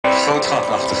groot gat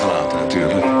achtergelaten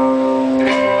natuurlijk.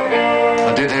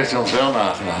 Maar dit heeft hij ons wel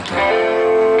nagelaten.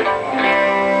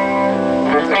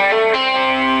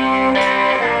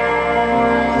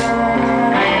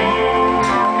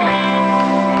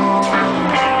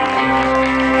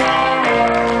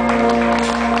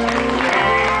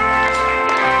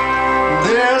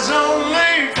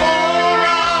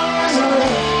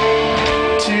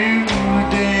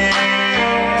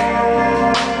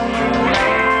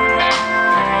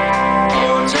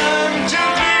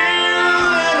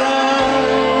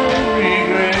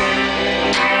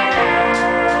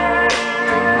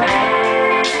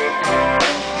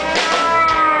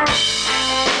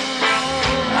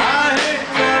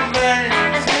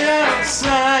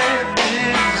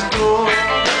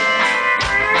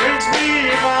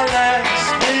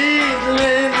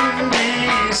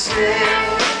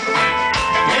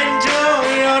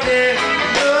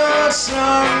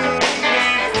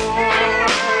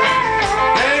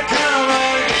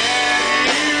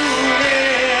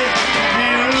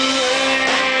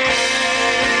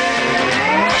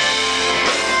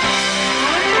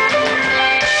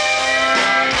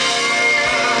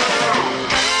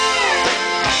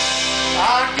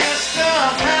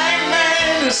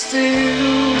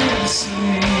 Still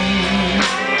asleep.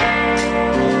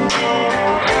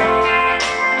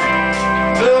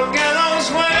 The gallows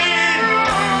wait,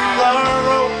 the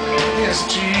rope is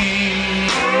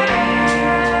cheap.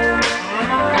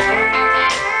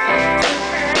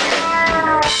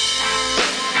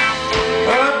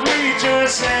 A preacher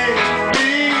said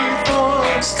before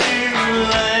it's too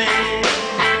late,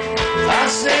 I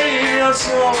say your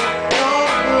soul,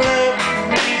 don't let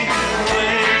me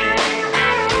wait.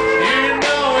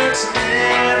 It's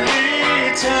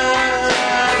nearly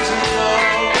time to go,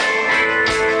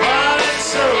 but it's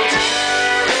so terrible.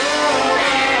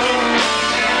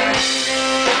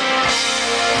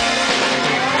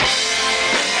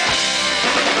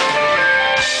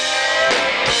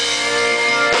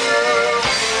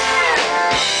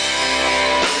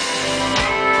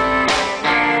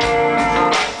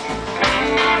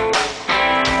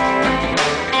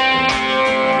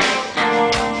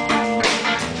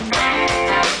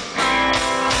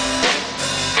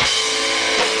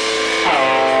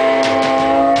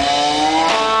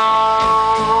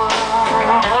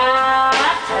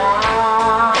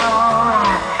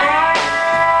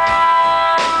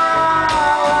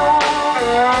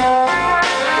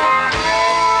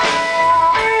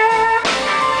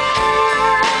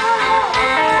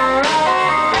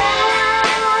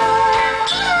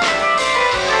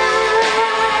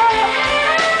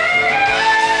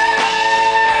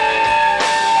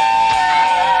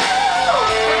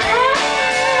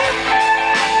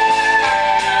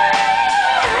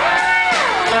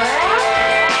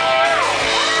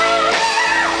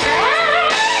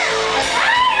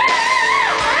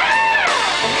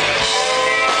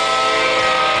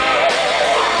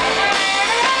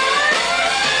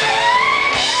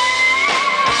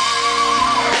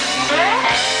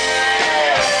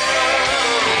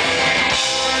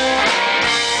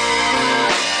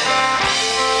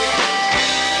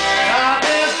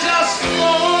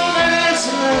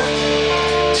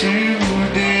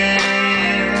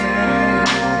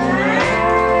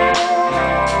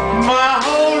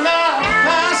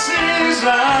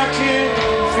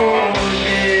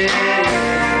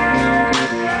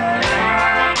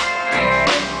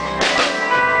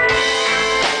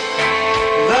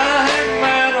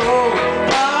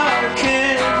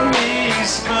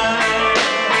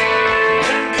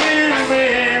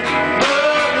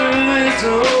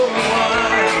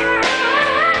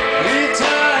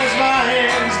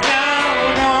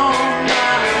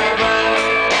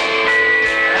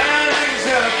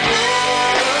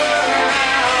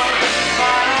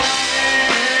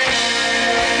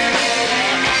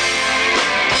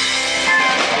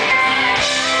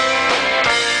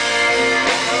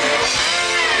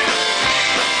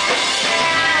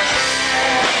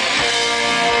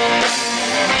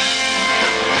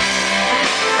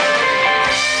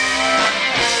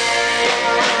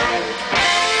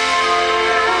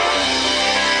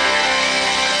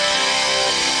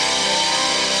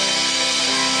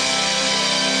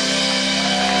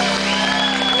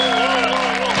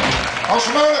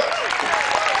 Vermeulen.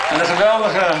 En een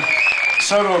geweldige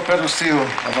solo pedal steel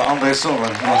van André Sommer.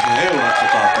 Dat was heel erg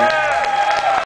vertaald.